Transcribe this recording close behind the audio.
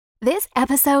This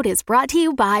episode is brought to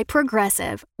you by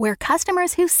Progressive, where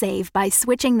customers who save by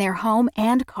switching their home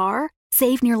and car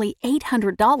save nearly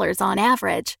 $800 on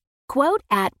average. Quote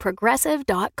at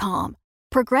Progressive.com.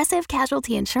 Progressive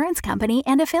Casualty Insurance Company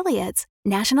and Affiliates.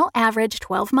 National average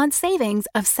 12-month savings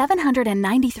of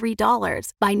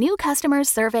 $793 by new customers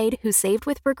surveyed who saved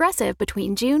with Progressive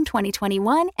between June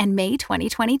 2021 and May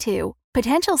 2022.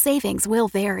 Potential savings will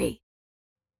vary.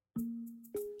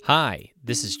 Hi,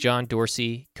 this is John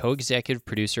Dorsey, co-executive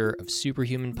producer of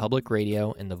Superhuman Public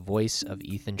Radio and the voice of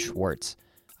Ethan Schwartz.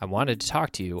 I wanted to talk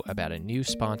to you about a new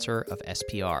sponsor of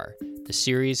SPR. The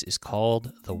series is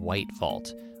called The White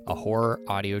Vault, a horror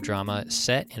audio drama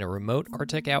set in a remote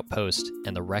Arctic outpost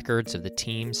and the records of the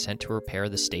team sent to repair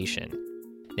the station.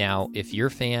 Now, if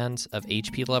you're fans of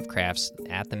H.P. Lovecraft's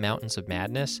At the Mountains of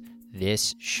Madness,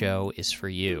 this show is for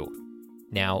you.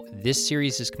 Now, this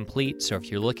series is complete, so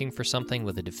if you're looking for something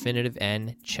with a definitive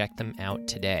end, check them out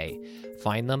today.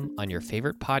 Find them on your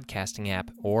favorite podcasting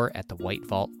app or at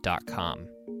thewhitevault.com.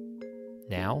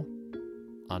 Now,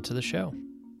 onto the show.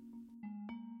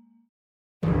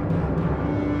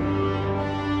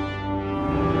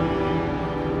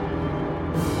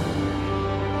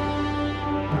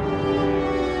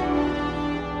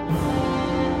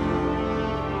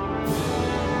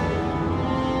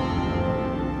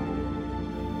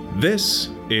 This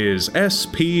is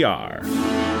SPR.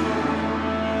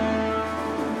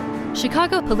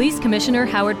 Chicago Police Commissioner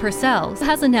Howard Purcell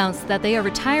has announced that they are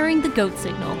retiring the GOAT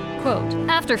signal. Quote,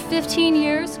 after 15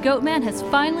 years, Goatman has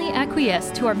finally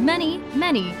acquiesced to our many,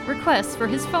 many requests for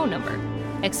his phone number.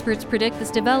 Experts predict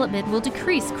this development will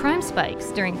decrease crime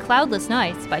spikes during cloudless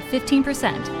nights by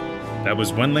 15%. That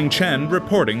was Wenling Chen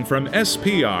reporting from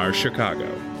SPR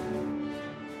Chicago.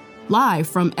 Live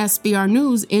from SBR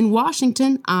News in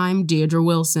Washington, I'm Deirdre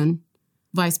Wilson.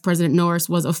 Vice President Norris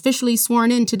was officially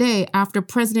sworn in today after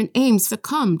President Ames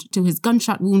succumbed to his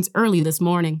gunshot wounds early this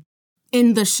morning.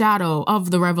 In the shadow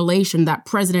of the revelation that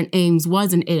President Ames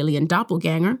was an alien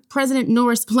doppelganger, President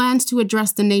Norris plans to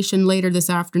address the nation later this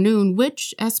afternoon,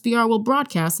 which SBR will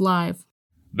broadcast live.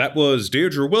 That was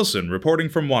Deirdre Wilson reporting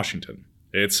from Washington.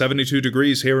 It's 72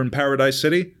 degrees here in Paradise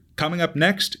City. Coming up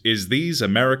next is These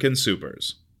American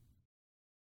Supers.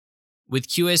 With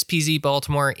QSPZ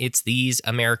Baltimore, it's These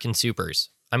American Supers.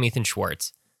 I'm Ethan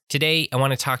Schwartz. Today, I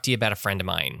want to talk to you about a friend of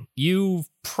mine. You've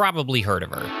probably heard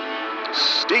of her.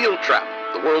 Steel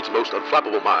Trap, the world's most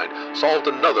unflappable mind, solved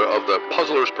another of the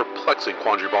puzzler's perplexing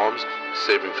quandary bombs,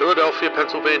 saving Philadelphia,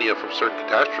 Pennsylvania from certain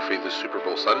catastrophe this Super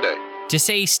Bowl Sunday. To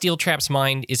say Steel Trap's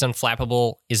mind is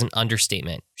unflappable is an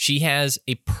understatement. She has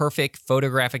a perfect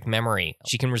photographic memory.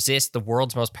 She can resist the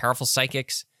world's most powerful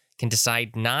psychics, can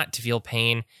decide not to feel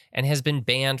pain, and has been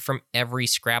banned from every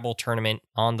Scrabble tournament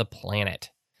on the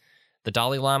planet. The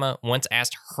Dalai Lama once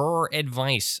asked her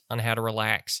advice on how to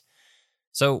relax.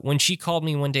 So when she called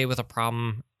me one day with a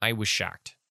problem, I was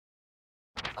shocked.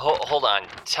 Hold on.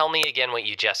 Tell me again what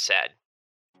you just said.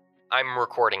 I'm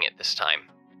recording it this time.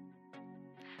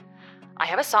 I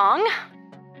have a song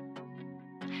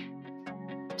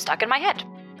stuck in my head.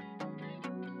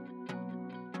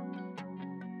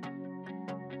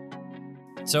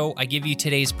 So I give you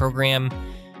today's program,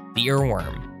 The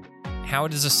Earworm. How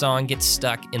does a song get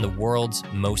stuck in the world's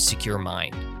most secure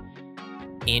mind?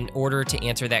 In order to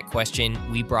answer that question,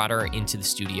 we brought her into the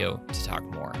studio to talk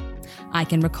more. I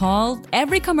can recall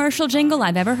every commercial jingle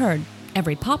I've ever heard,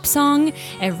 every pop song,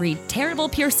 every terrible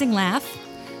piercing laugh.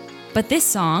 But this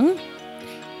song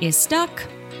is stuck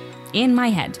in my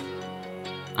head.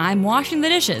 I'm washing the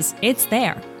dishes. It's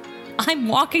there. I'm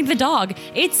walking the dog.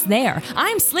 It's there.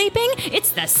 I'm sleeping.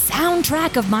 It's the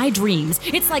soundtrack of my dreams.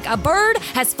 It's like a bird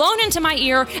has flown into my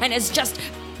ear and is just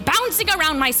bouncing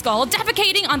around my skull,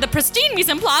 defecating on the pristine mise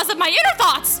en place of my inner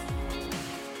thoughts.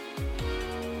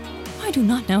 I do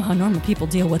not know how normal people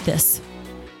deal with this.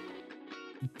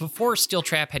 Before Steel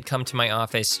Trap had come to my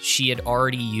office, she had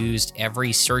already used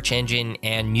every search engine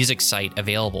and music site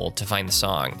available to find the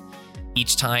song.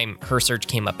 Each time, her search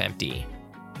came up empty.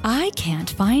 I can't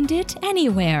find it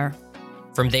anywhere.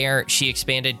 From there, she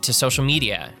expanded to social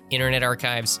media, internet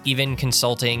archives, even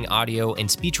consulting audio and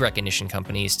speech recognition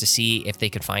companies to see if they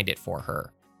could find it for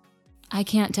her. I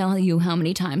can't tell you how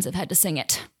many times I've had to sing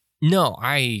it. No,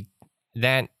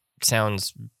 that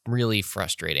sounds really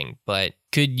frustrating, but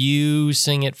could you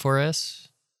sing it for us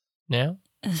now?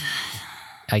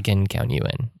 I can count you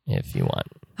in if you want.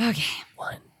 Okay.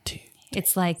 1, 2.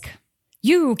 It's like,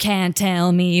 you can't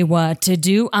tell me what to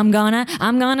do. I'm gonna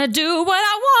do what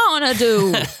I wanna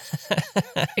do.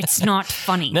 It's not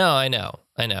funny. No, I know.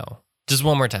 Just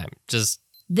one more time. Just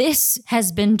This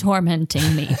has been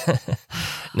tormenting me.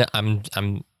 No,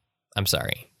 I'm I'm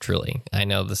sorry, truly. I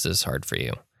know this is hard for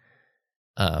you.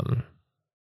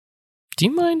 Do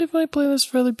you mind if I play this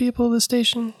for other people at the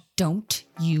station? Don't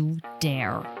you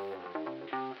dare.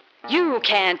 You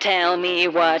can't tell me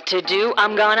what to do.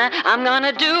 I'm gonna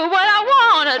do what I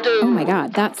wanna do. Oh my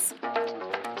God, that's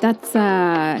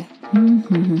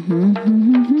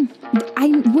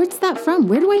where's that from?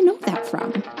 Where do I know that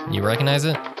from? You recognize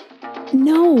it?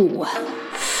 No.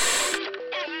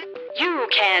 You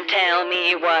can't tell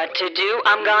me what to do.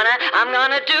 I'm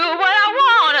gonna do what I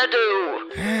wanna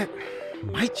do. That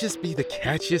might just be the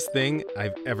catchiest thing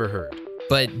I've ever heard.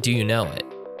 But do you know it?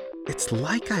 It's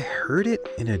like I heard it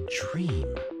in a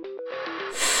dream.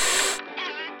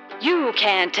 You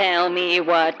can't tell me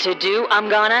what to do. I'm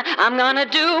gonna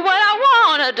do what I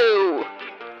wanna do.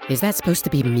 Is that supposed to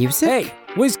be music? Hey,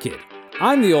 WizKid,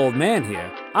 I'm the old man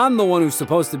here. I'm the one who's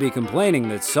supposed to be complaining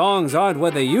that songs aren't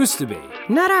what they used to be.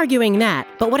 Not arguing that,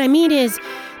 but what I mean is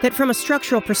that from a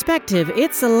structural perspective,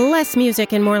 it's less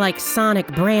music and more like sonic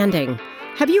branding.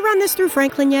 Have you run this through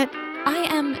Franklin yet? I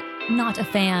am not a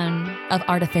fan of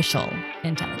artificial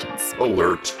intelligence.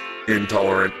 Alert.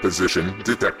 Intolerant position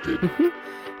detected.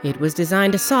 It was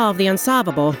designed to solve the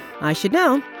unsolvable. I should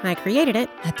know. I created it.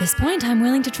 At this point, I'm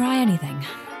willing to try anything.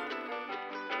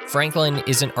 Franklin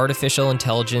is an artificial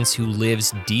intelligence who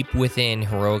lives deep within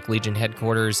Heroic Legion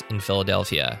headquarters in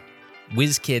Philadelphia.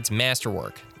 WizKid's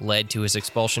masterwork led to his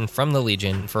expulsion from the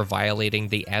Legion for violating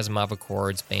the Asimov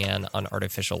Accords ban on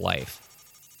artificial life.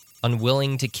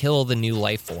 Unwilling to kill the new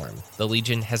life form, the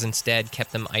Legion has instead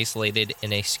kept them isolated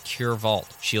in a secure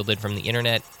vault, shielded from the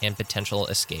internet and potential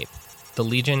escape. The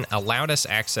Legion allowed us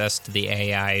access to the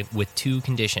AI with two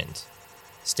conditions.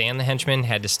 Stan the henchman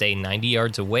had to stay 90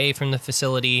 yards away from the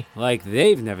facility. Like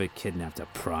they've never kidnapped a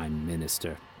prime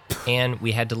minister. And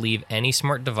we had to leave any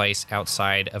smart device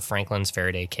outside of Franklin's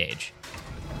Faraday cage.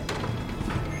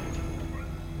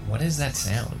 What is that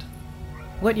sound?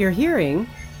 What you're hearing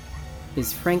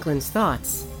is Franklin's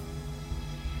thoughts.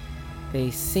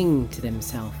 They sing to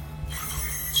themselves.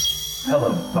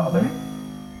 Hello, Father.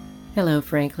 Hello,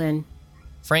 Franklin.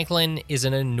 Franklin is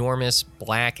an enormous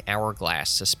black hourglass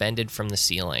suspended from the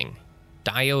ceiling.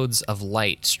 Diodes of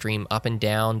light stream up and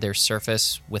down their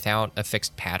surface without a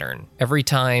fixed pattern. Every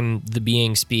time the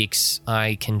being speaks,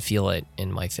 I can feel it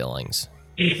in my fillings.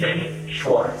 Ethan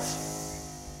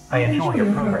Schwartz. I enjoy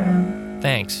your program.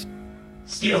 Thanks.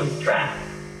 Stealing Track.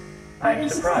 I am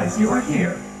surprised you are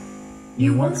here.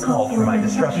 You once called for my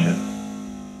destruction.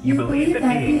 You believe that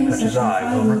beings such as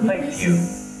I will replace you,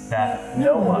 that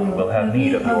no one will have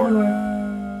need of your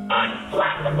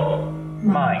unflappable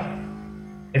mind.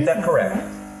 Is that correct?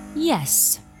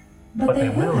 Yes. But they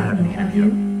will have need of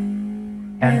you.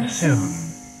 And soon.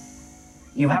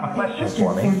 You have a question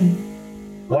for me.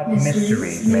 What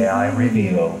mysteries may I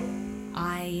reveal?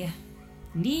 I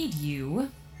need you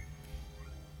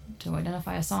to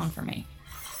identify a song for me.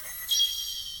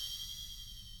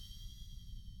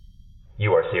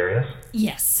 You are serious?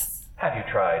 Yes. Have you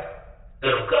tried?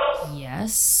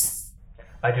 Yes.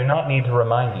 I do not need to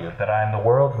remind you that I am the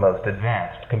world's most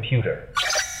advanced computer.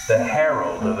 The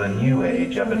herald of a new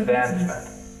age of advancement.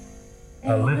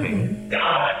 A living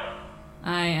God.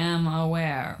 I am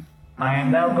aware. I am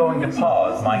now going to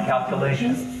pause my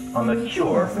calculations on the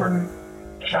cure for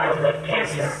childhood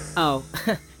cancer. Oh,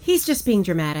 he's just being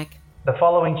dramatic. The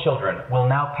following children will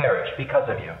now perish because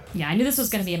of you. Yeah, I knew this was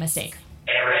going to be a mistake.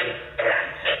 Aaron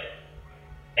Aronson.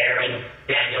 Aaron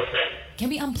Danielson. Can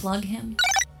we unplug him?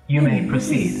 You may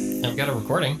proceed. I've got a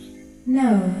recording.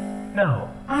 No.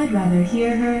 I'd rather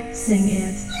hear her sing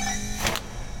it.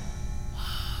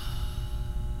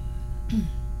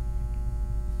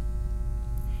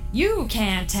 You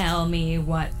can't tell me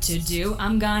what to do.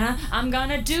 I'm gonna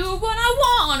do what I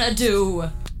wanna do.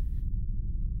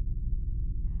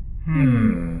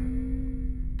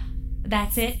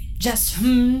 That's it? Just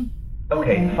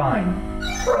Okay, fine.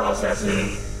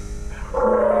 Processing.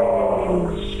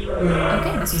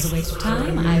 Okay, this was a waste of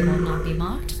time. I will not be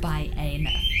mocked by a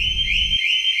myth.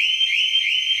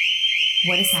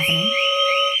 What is happening?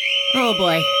 Oh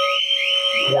boy.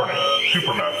 Warning.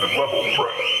 Supermassive level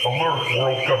threat. Alert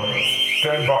world government.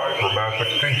 Stand by for mass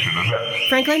extinction event.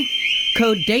 Franklin,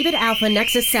 code David Alpha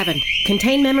Nexus 7.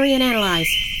 Contain memory and analyze.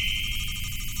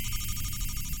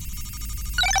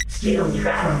 Stealing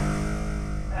Track.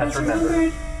 Has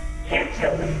remembered. Can't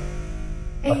tell me.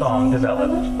 A song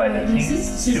developed by the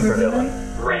deceased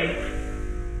supervillain, Rave.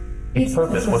 Its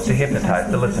purpose was to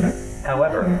hypnotize the listener.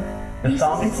 However, the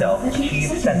song itself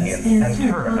achieved sentience and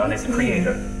turned on its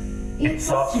creator. It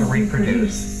sought to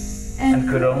reproduce, and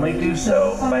could only do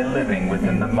so by living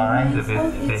within the minds of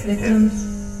its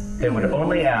victims. they would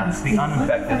only ask the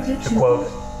uninfected to, quote,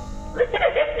 listen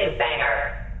to this new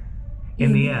banger.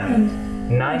 In the end,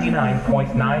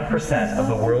 99.9% of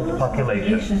the world's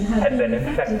population had been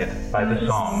infected by the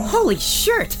song. Holy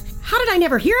shirt! How did I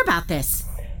never hear about this?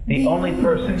 The only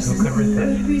person who could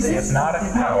resist the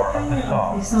hypnotic power of the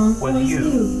song was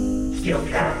you, Steel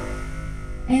Trap,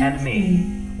 and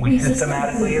me. We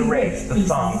systematically erased the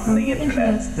song from the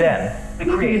internet. Then, we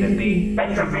created the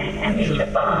retrograde amnesia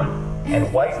bomb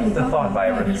and wiped the thought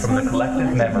virus from the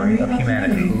collective memory of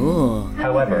humanity.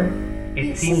 However,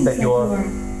 it seems that your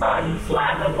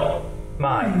unflappable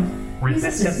mind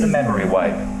resisted the memory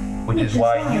wipe, which is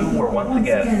why you were once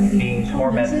again being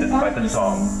tormented by the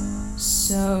song.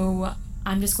 So,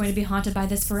 I'm just going to be haunted by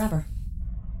this forever?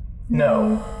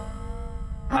 No.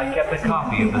 I kept a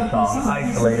copy of the song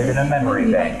isolated in a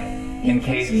memory bank, in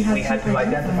case we had to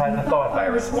identify the thought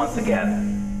virus once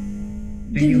again.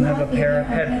 Do you have a pair of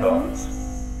headphones?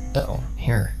 Oh,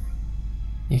 here.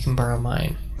 You can borrow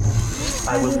mine.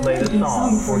 I will play the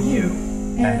song for you,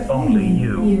 and only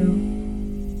you.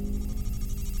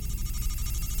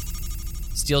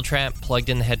 Steel Trap plugged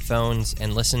in the headphones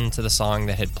and listened to the song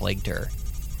that had plagued her.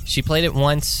 She played it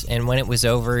once, and when it was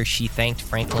over, she thanked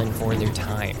Franklin for their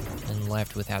time and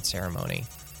left without ceremony.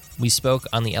 We spoke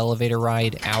on the elevator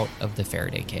ride out of the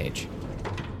Faraday cage.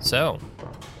 So.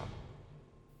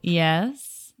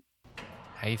 Yes?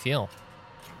 How you feel?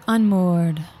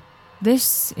 Unmoored.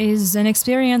 This is an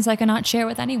experience I cannot share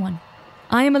with anyone.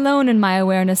 I am alone in my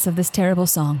awareness of this terrible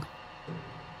song.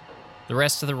 The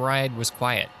rest of the ride was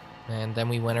quiet, and then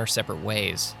we went our separate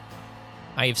ways.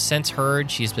 I have since heard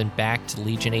she's been back to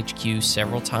Legion HQ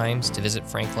several times to visit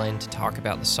Franklin to talk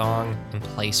about the song and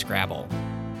play Scrabble.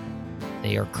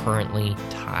 They are currently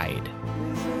tied.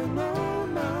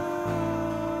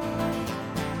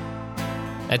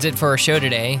 That's it for our show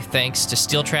today. Thanks to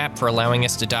Steel Trap for allowing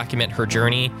us to document her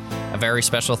journey. A very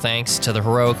special thanks to the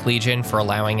Heroic Legion for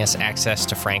allowing us access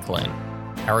to Franklin.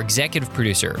 Our executive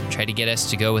producer tried to get us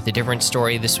to go with a different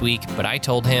story this week, but I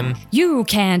told him, you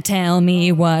can't tell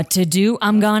me what to do.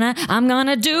 I'm gonna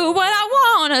do what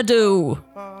I wanna do.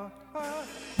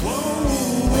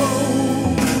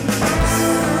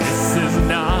 This is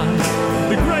not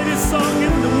the greatest song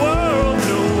in the world,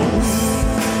 no.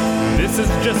 This is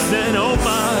just an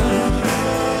homage.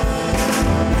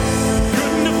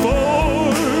 Couldn't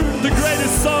afford the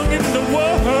greatest song in the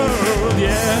world,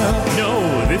 yeah. No,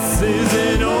 this is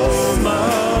an homage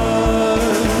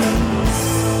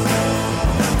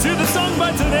to the song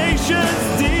by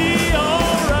Tenacious D,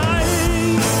 alright.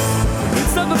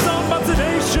 It's not the song by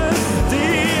Tenacious D,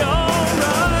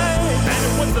 alright. And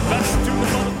it was the best to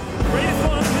the greatest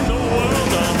one in the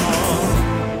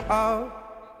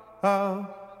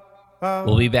world,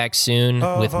 we'll be back soon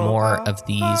with more of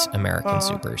these American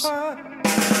Supers.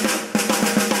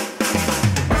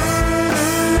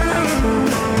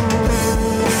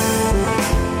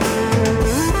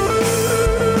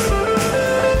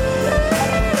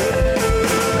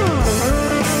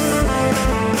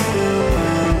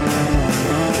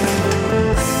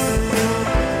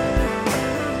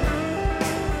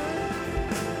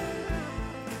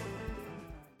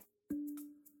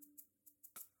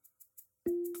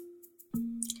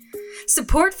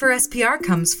 Support for SPR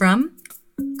comes from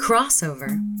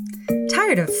Crossover.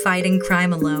 Tired of fighting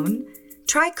crime alone?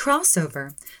 Try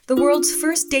Crossover, the world's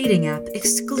first dating app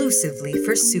exclusively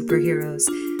for superheroes.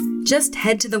 Just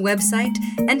head to the website,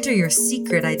 enter your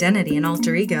secret identity and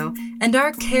alter ego, and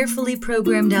our carefully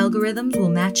programmed algorithms will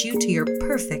match you to your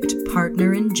perfect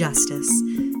partner in justice.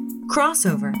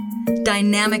 Crossover.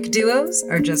 Dynamic duos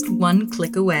are just one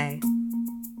click away.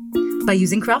 By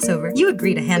using Crossover, you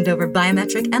agree to hand over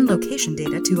biometric and location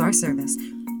data to our service.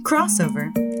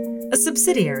 Crossover, a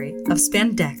subsidiary of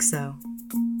Spandexo.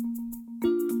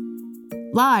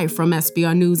 Live from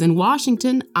SBR News in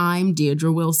Washington, I'm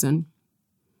Deirdre Wilson.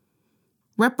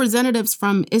 Representatives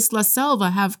from Isla Selva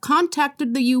have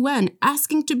contacted the UN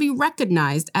asking to be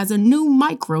recognized as a new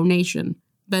micronation.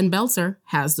 Ben Belser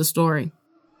has the story.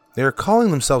 They are calling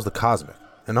themselves the Cosmic,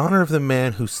 in honor of the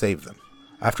man who saved them.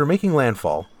 After making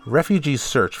landfall, refugees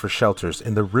search for shelters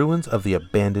in the ruins of the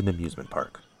abandoned amusement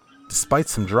park. Despite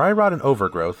some dry rot and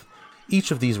overgrowth,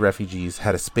 each of these refugees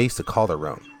had a space to call their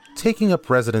own, taking up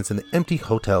residence in the empty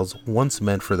hotels once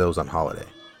meant for those on holiday.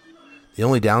 The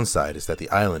only downside is that the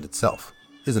island itself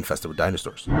is infested with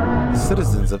dinosaurs. The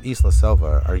citizens of Isla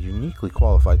Selva are uniquely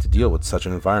qualified to deal with such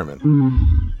an environment.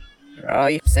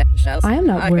 I am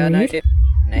not worried.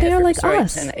 They are like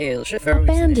us,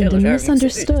 abandoned and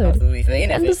misunderstood.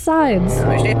 And besides,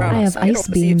 I have ice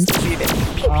beams.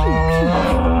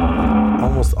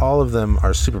 Almost all of them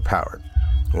are superpowered,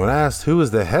 When asked who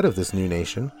was the head of this new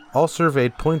nation, all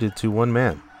surveyed pointed to one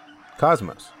man,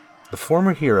 Cosmos. The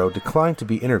former hero declined to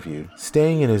be interviewed,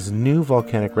 staying in his new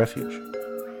volcanic refuge.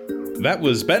 That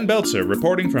was Ben Belzer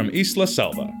reporting from Isla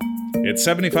Selva. It's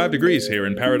 75 degrees here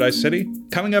in Paradise City.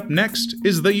 Coming up next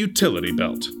is the Utility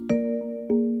Belt.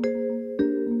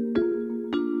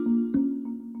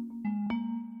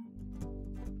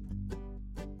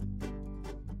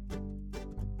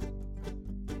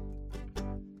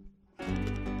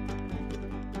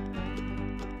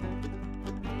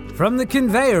 From the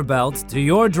conveyor belt to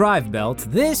your drive belt,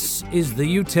 this is the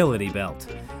Utility Belt.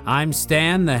 I'm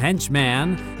Stan the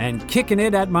Henchman, and kicking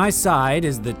it at my side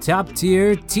is the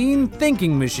top-tier teen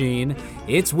thinking machine.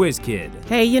 It's WizKid.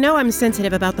 Hey, you know I'm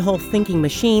sensitive about the whole thinking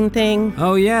machine thing.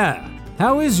 Oh yeah?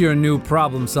 How is your new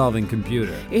problem-solving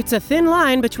computer? It's a thin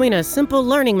line between a simple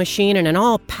learning machine and an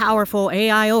all-powerful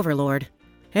AI overlord.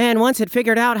 And once it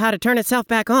figured out how to turn itself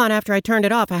back on after I turned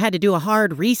it off, I had to do a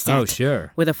hard reset. Oh,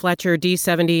 sure. With a Fletcher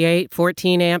D78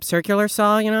 14-amp circular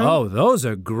saw, you know? Oh, those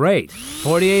are great.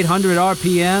 4,800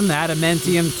 RPM,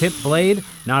 adamantium tip blade.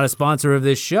 Not a sponsor of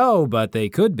this show, but they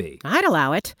could be. I'd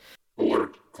allow it.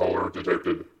 Alert. Caller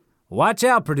detected. Watch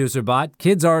out, Producer Bot.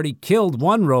 Kid's already killed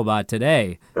one robot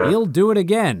today. He'll do it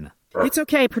again. It's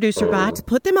okay, Producer Bot.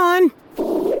 Put them on.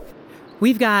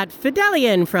 We've got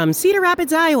Fidelian from Cedar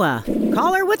Rapids, Iowa.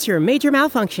 Caller, what's your major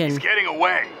malfunction? He's getting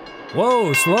away.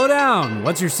 Whoa, slow down.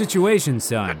 What's your situation,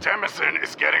 son? The Temison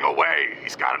is getting away.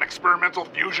 He's got an experimental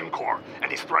fusion core, and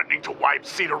he's threatening to wipe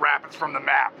Cedar Rapids from the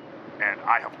map. And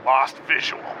I have lost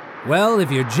visual. Well,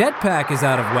 if your jetpack is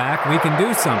out of whack, we can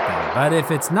do something. But if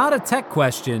it's not a tech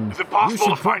question, is it possible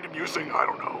to find him using, I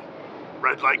don't know,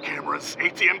 red light cameras,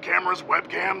 ATM cameras,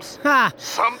 webcams? Ha!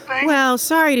 Something? Well,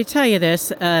 sorry to tell you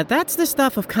this, that's the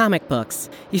stuff of comic books.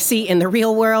 You see, in the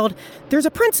real world, there's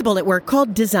a principle at work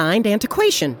called designed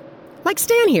antiquation. Like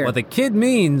Stan here. What the kid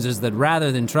means is that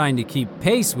rather than trying to keep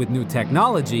pace with new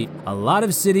technology, a lot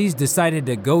of cities decided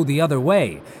to go the other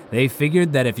way. They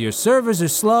figured that if your servers are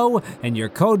slow and your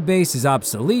code base is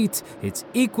obsolete, it's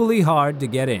equally hard to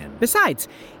get in. Besides,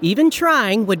 even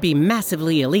trying would be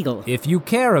massively illegal. If you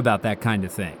care about that kind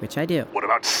of thing. Which I do. What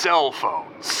about cell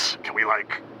phones? Can we,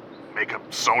 make a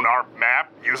sonar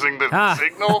map using the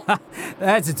signal?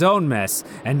 That's its own mess.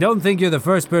 And don't think you're the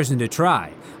first person to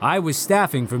try. I was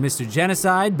staffing for Mr.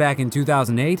 Genocide back in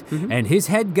 2008, and his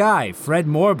head guy, Fred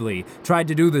Morbley, tried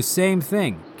to do the same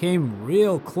thing. Came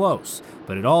real close,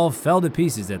 but it all fell to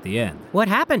pieces at the end. What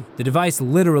happened? The device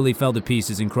literally fell to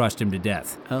pieces and crushed him to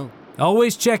death. Oh.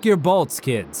 Always check your bolts,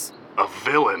 kids. A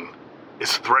villain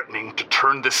is threatening to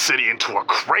turn this city into a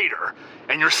crater,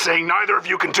 and you're saying neither of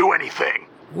you can do anything.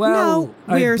 Well, no,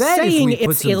 we're saying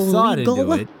it's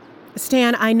illegal.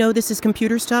 Stan, I know this is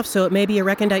computer stuff, so it may be a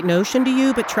recondite notion to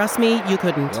you, but trust me, you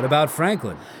couldn't. What about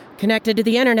Franklin? Connected to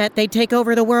the internet, they'd take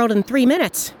over the world in 3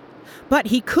 minutes. But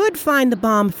he could find the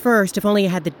bomb first if only he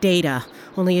had the data.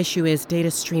 Only issue is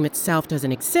data stream itself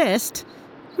doesn't exist.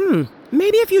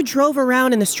 Maybe if you drove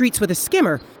around in the streets with a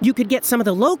skimmer, you could get some of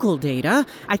the local data.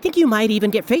 I think you might even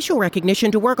get facial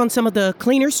recognition to work on some of the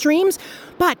cleaner streams.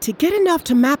 But to get enough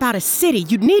to map out a city,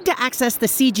 you'd need to access the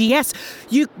CGS.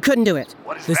 You couldn't do it.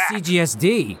 What is the that?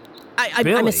 CGSD. I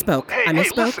misspoke. Hey, I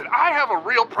misspoke. Listen, I have a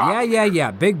real problem.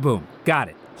 Yeah. Big boom. Got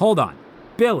it. Hold on.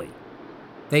 Billy.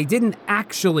 They didn't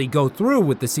actually go through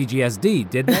with the CGSD,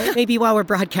 did they? Maybe while we're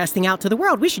broadcasting out to the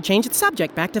world, we should change the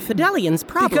subject back to Fidelian's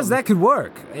problem. Because that could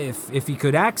work. If he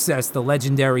could access the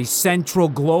legendary Central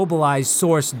Globalized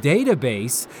Source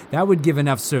database, that would give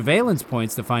enough surveillance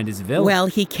points to find his villain. Well,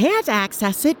 he can't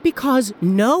access it because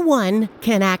no one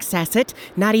can access it,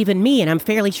 not even me, and I'm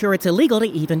fairly sure it's illegal to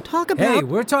even talk about. Hey,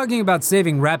 we're talking about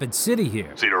saving Rapid City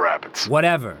here. Cedar Rapids.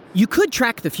 Whatever. You could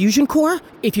track the fusion core.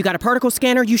 If you got a particle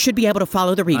scanner, you should be able to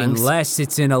follow the readings. Unless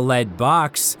it's in a lead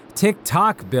box.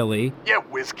 Tick-tock, Billy. Yeah,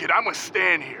 WizKid, I'm with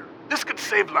Stan here. This could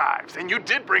save lives, and you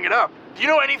did bring it up. Do you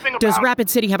know anything about... Does Rapid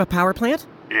City have a power plant?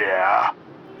 Yeah.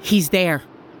 He's there.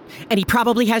 And he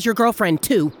probably has your girlfriend,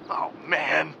 too. Oh,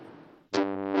 man.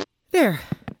 There.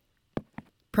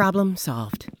 Problem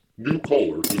solved. New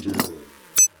caller to the...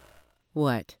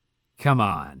 What? Come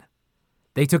on.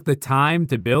 They took the time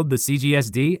to build the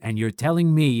CGSD, and you're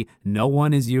telling me no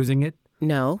one is using it?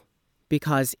 No.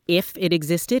 Because if it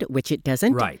existed, which it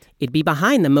doesn't, right, it'd be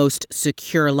behind the most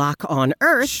secure lock on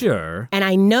Earth. Sure. And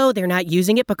I know they're not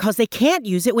using it because they can't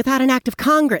use it without an act of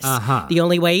Congress. The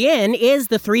only way in is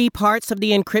the 3 parts of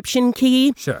the encryption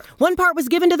key. Sure. 1 part was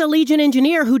given to the Legion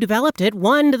engineer who developed it,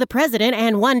 1 to the president,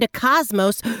 and 1 to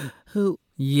Cosmos, who...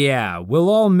 Yeah, we'll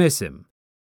all miss him.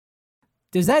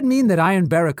 Does that mean that Iron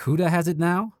Barracuda has it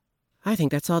now? I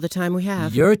think that's all the time we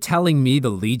have. You're telling me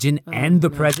the Legion and the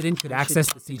President could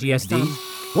access the CGSD?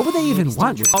 What would they even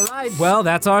want? All right, well,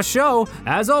 that's our show.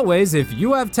 As always, if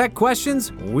you have tech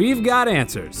questions, we've got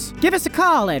answers. Give us a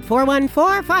call at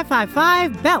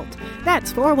 414-555-BELT.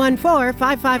 That's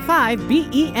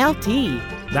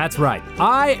 414-555-BELT. That's right.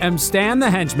 I am Stan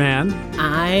the Henchman.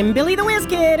 I'm Billy the Whiz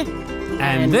Kid.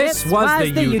 And this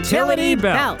was the Utility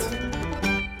Belt.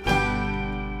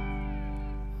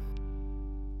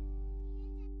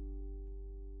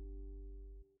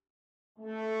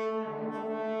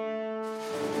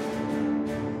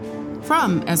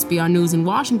 From SBR News in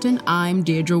Washington, I'm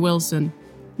Deirdre Wilson.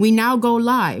 We now go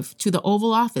live to the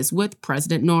Oval Office with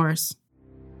President Norris.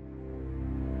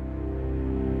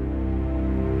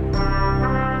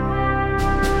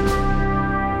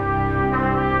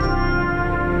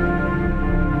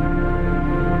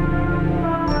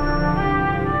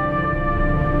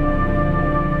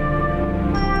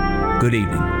 Good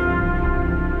evening,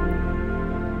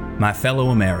 my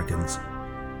fellow Americans.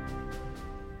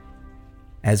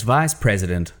 As Vice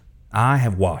President, I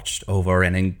have watched over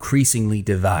an increasingly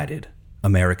divided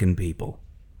American people.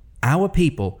 Our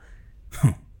people.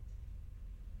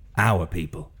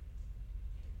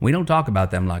 We don't talk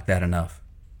about them like that enough.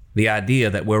 The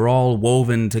idea that we're all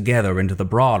woven together into the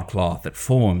broadcloth that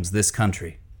forms this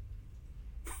country.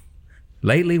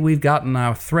 Lately, we've gotten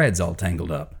our threads all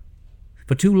tangled up.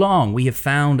 For too long, we have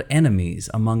found enemies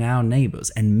among our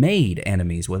neighbors and made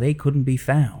enemies where they couldn't be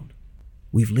found.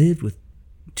 We've lived with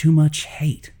too much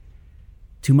hate,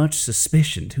 too much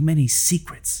suspicion, too many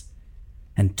secrets,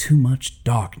 and too much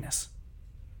darkness.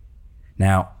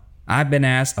 Now, I've been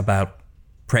asked about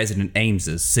President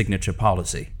Ames's signature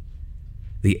policy,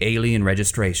 the Alien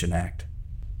Registration Act.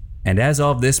 And as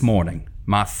of this morning,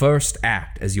 my first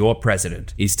act as your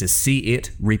president is to see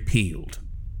it repealed.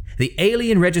 The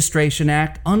Alien Registration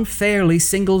Act unfairly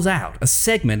singles out a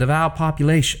segment of our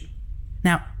population.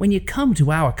 Now, when you come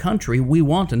to our country, we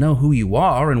want to know who you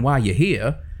are and why you're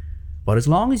here. But as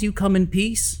long as you come in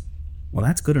peace, well,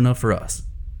 that's good enough for us.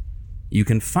 You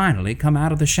can finally come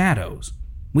out of the shadows.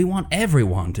 We want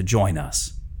everyone to join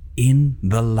us in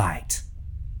the light.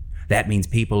 That means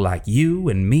people like you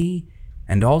and me,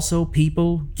 and also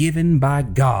people given by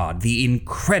God the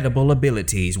incredible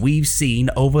abilities we've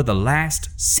seen over the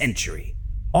last century.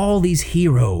 All these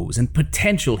heroes and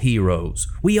potential heroes,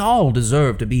 we all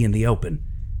deserve to be in the open.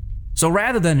 So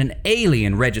rather than an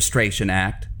Alien Registration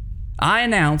Act, I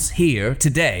announce here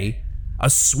today a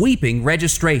sweeping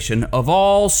registration of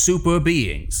all super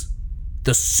beings.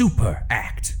 The Super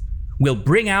Act will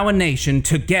bring our nation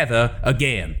together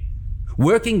again.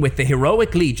 Working with the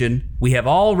Heroic Legion, we have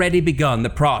already begun the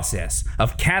process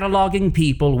of cataloging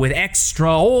people with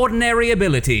extraordinary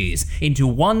abilities into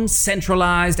one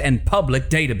centralized and public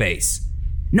database.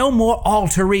 No more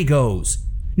alter egos,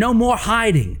 no more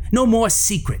hiding, no more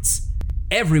secrets.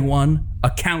 Everyone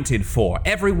accounted for,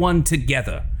 everyone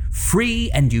together, free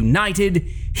and united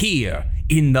here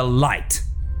in the light.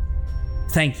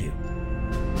 Thank you,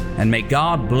 and may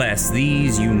God bless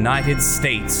these United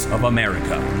States of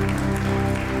America.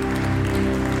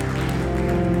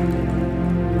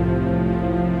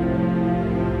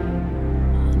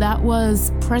 That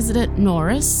was President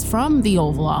Norris from the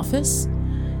Oval Office.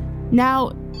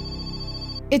 Now,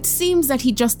 it seems that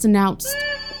he just announced...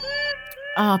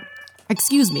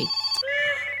 excuse me.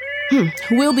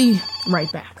 We'll be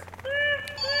right back.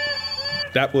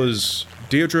 That was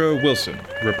Deirdre Wilson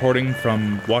reporting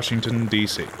from Washington,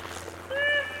 D.C.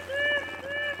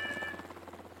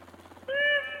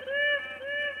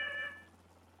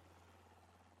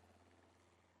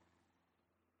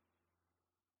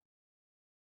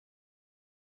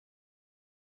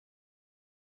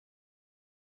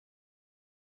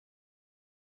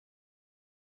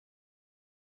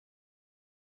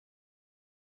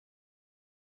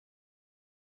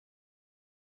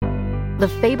 The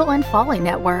Fable and Folly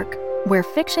Network, where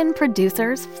fiction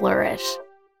producers flourish.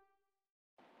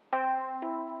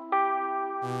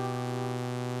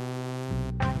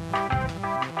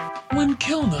 When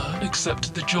Kilner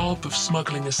accepted the job of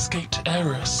smuggling escaped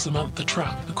heiress Samantha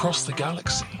Trapp across the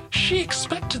galaxy, she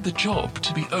expected the job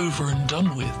to be over and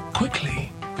done with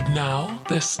quickly. But now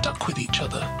they're stuck with each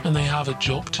other and they have a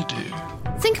job to do.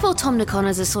 Think of Automnicon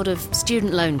as a sort of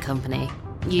student loan company.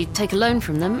 You take a loan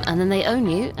from them and then they own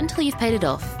you until you've paid it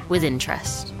off with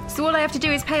interest. So all I have to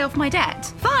do is pay off my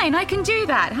debt? Fine, I can do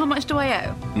that. How much do I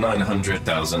owe?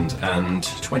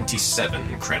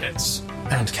 900,027 credits.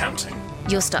 And counting.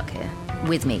 You're stuck here,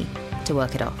 with me, to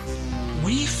work it off.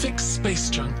 We Fix Space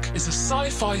Junk is a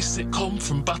sci-fi sitcom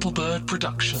from Battlebird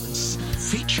Productions,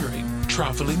 featuring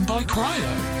traveling by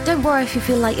cryo. Don't worry if you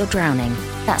feel like you're drowning.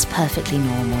 That's perfectly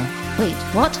normal. Wait,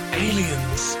 what?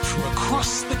 Aliens from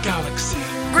across the galaxy.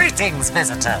 Greetings,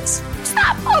 visitors. Is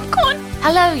that popcorn?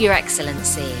 Hello, Your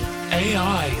Excellency.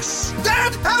 AIs.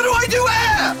 Dad, how do I do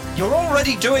air? You're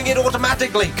already doing it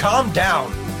automatically. Calm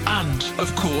down. And,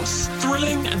 of course,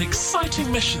 thrilling and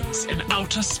exciting missions in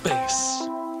outer space.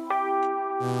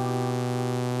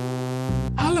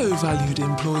 Hello, valued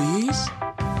employees.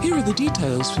 Here are the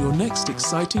details for your next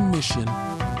exciting mission.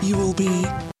 You will be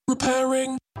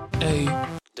repairing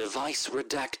a Device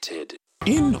redacted.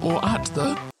 in or at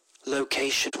the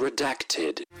Location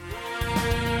redacted.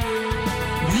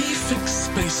 We Fix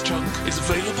Space Junk is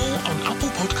available on Apple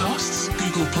Podcasts,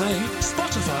 Google Play,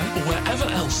 Spotify, or wherever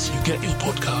else you get your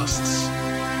podcasts.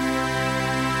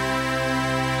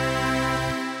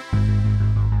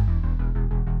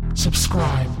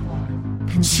 Subscribe,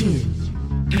 consume,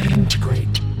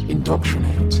 integrate,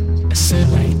 indoctrinate,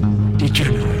 assimilate,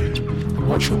 degenerate, and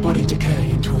watch your body decay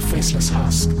into a faceless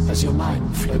husk as your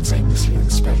mind floats aimlessly in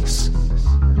space.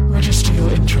 Register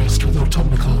your interest with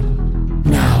Automnicon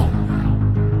now.